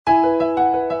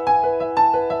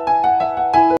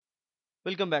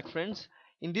Welcome back, friends.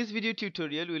 In this video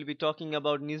tutorial we'll be talking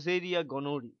about Neisseria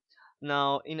gonorrhoeae.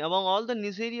 Now, in among all the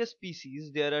Neisseria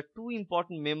species, there are two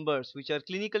important members which are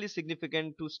clinically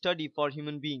significant to study for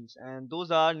human beings, and those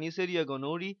are Neisseria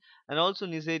gonorrhoeae and also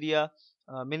Neisseria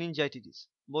meningitis.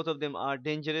 Both of them are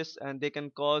dangerous and they can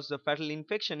cause a fatal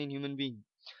infection in human being.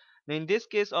 Now, in this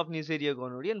case of Neisseria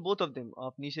gonorrhoeae, and both of them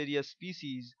of Neisseria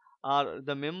species are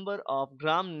the member of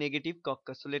gram-negative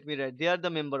coccus. So let me write. They are the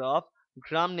member of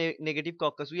gram-negative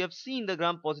coccus. We have seen the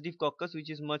gram-positive coccus, which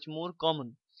is much more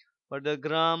common, but the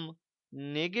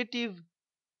gram-negative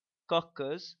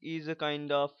coccus is a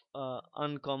kind of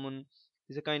uncommon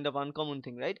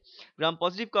thing, right? Gram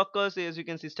positive coccus, as you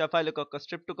can see, staphylococcus,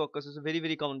 streptococcus is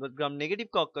very common, but gram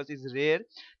negative coccus is rare.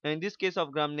 Now in this case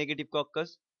of gram negative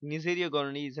coccus, Neisseria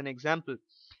gonorrhoeae is an example.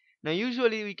 Now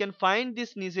usually we can find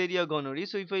this Neisseria gonorrhoeae.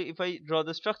 So if I draw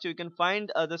the structure, you can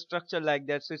find the structure like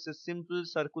that. So it's a simple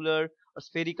circular or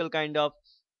spherical kind of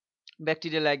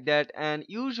bacteria like that, and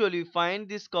usually we find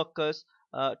this coccus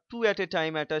two at a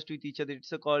time attached with each other.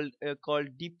 It's a called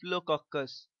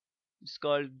diplococcus. It's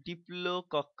called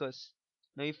diplococcus.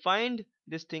 Now you find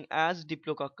this thing as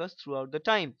diplococcus throughout the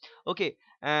time. Okay,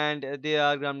 and they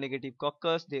are gram negative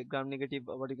coccus. They gram negative,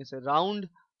 what you can say, round.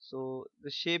 So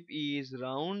the shape is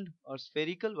round or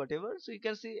spherical, whatever. So you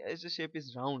can see as the shape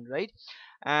is round, right?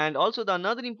 And also the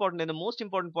another important and the most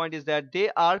important point is that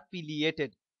they are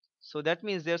pileated. So that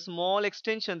means there are small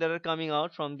extension that are coming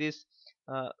out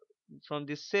uh, from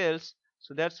these cells.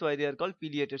 So that's why they are called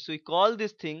pileated. So we call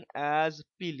this thing as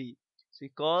pili. So we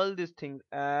call this thing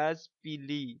as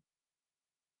pili,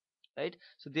 right?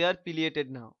 So they are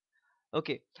pileated now.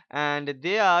 Okay, and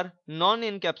they are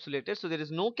non-encapsulated, so there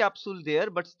is no capsule there,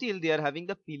 but still they are having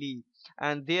the pili,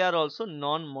 and they are also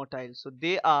non-motile. So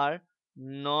they are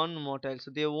non-motile, so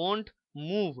they won't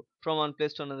move from one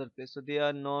place to another place. So they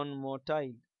are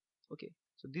non-motile. Okay,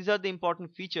 so these are the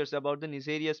important features about the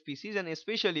Neisseria species, and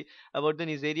especially about the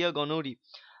Neisseria gonorrhoeae.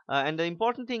 And the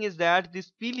important thing is that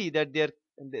this pili that they're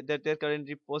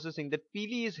currently possessing, that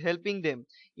pili is helping them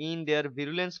in their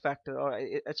virulence factor, or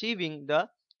achieving the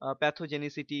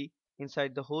pathogenicity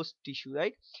inside the host tissue,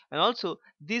 right? And also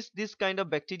this kind of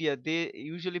bacteria, they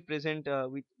usually present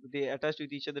with they attach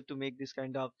with each other to make this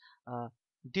kind of uh,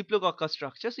 diplococcus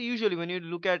structure. So usually when you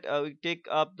look at we take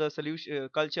up the solution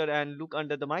culture and look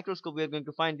under the microscope, we are going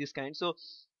to find this kind. So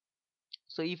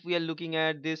if we are looking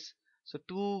at this, so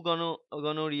two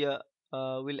gonorrhea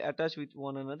will attach with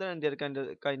one another, and they're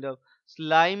kind of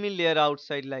slimy layer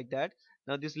outside like that.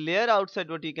 Now this layer outside,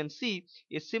 what you can see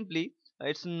is simply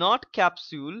it's not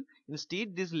capsule.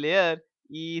 Instead, this layer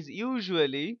is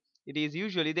usually it is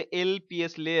usually the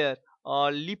LPS layer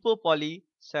or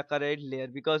lipopolysaccharide layer,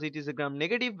 because it is a gram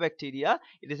negative bacteria.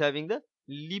 It is having the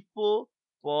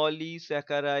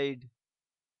lipopolysaccharide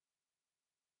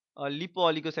or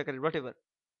lipooligosaccharide, whatever,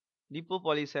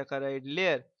 lipopolysaccharide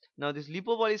layer. Now this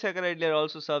lipopolysaccharide layer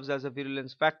also serves as a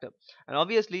virulence factor, and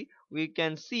obviously we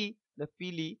can see the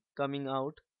pili coming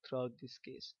out throughout this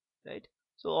case, right?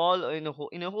 So all in a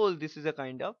whole, this is a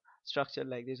kind of structure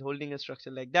like this, holding a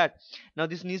structure like that. Now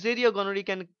this Neisseria gonorrhoeae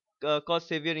can cause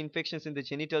severe infections in the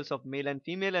genitals of male and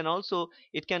female, and also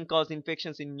it can cause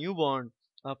infections in newborn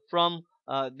from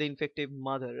the infective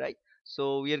mother, right?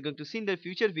 So we are going to see in the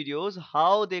future videos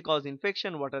how they cause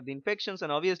infection, what are the infections,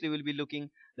 and obviously we'll be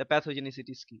looking the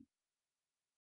pathogenicity skill.